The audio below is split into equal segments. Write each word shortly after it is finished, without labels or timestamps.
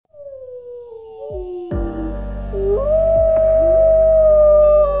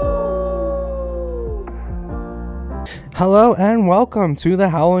Hello and welcome to the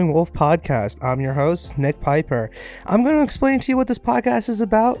Howling Wolf podcast. I'm your host, Nick Piper. I'm going to explain to you what this podcast is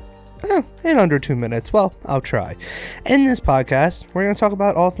about in under 2 minutes. Well, I'll try. In this podcast, we're going to talk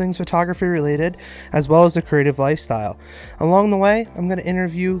about all things photography related, as well as the creative lifestyle. Along the way, I'm going to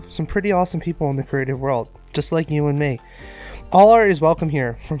interview some pretty awesome people in the creative world, just like you and me. All art is welcome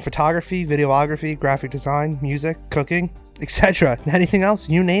here, from photography, videography, graphic design, music, cooking, etc. Anything else,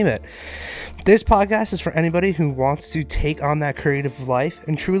 you name it. This podcast is for anybody who wants to take on that creative life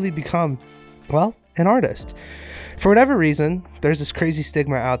and truly become, well, an artist. For whatever reason, there's this crazy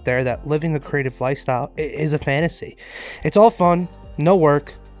stigma out there that living a creative lifestyle is a fantasy. It's all fun, no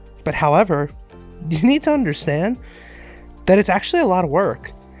work, but however, you need to understand that it's actually a lot of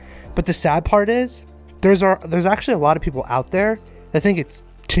work. But the sad part is, there's actually a lot of people out there that think it's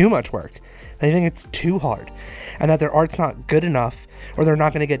too much work. They think it's too hard and that their art's not good enough or they're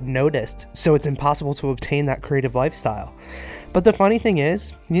not going to get noticed, so it's impossible to obtain that creative lifestyle. But the funny thing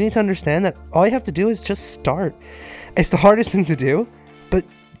is, you need to understand that all you have to do is just start. It's the hardest thing to do, but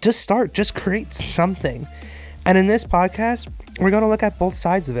just start, just create something. And in this podcast, we're going to look at both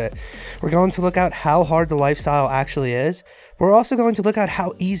sides of it. We're going to look at how hard the lifestyle actually is. We're also going to look at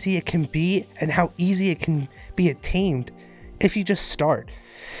how easy it can be and how easy it can be attained if you just start.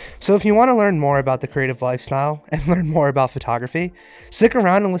 So if you want to learn more about the creative lifestyle and learn more about photography, stick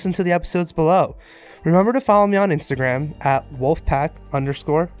around and listen to the episodes below. Remember to follow me on Instagram at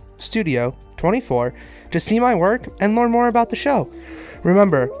wolfpack_studio24 to see my work and learn more about the show.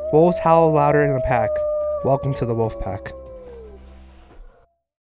 Remember, wolves howl louder in a pack. Welcome to the Wolf Pack.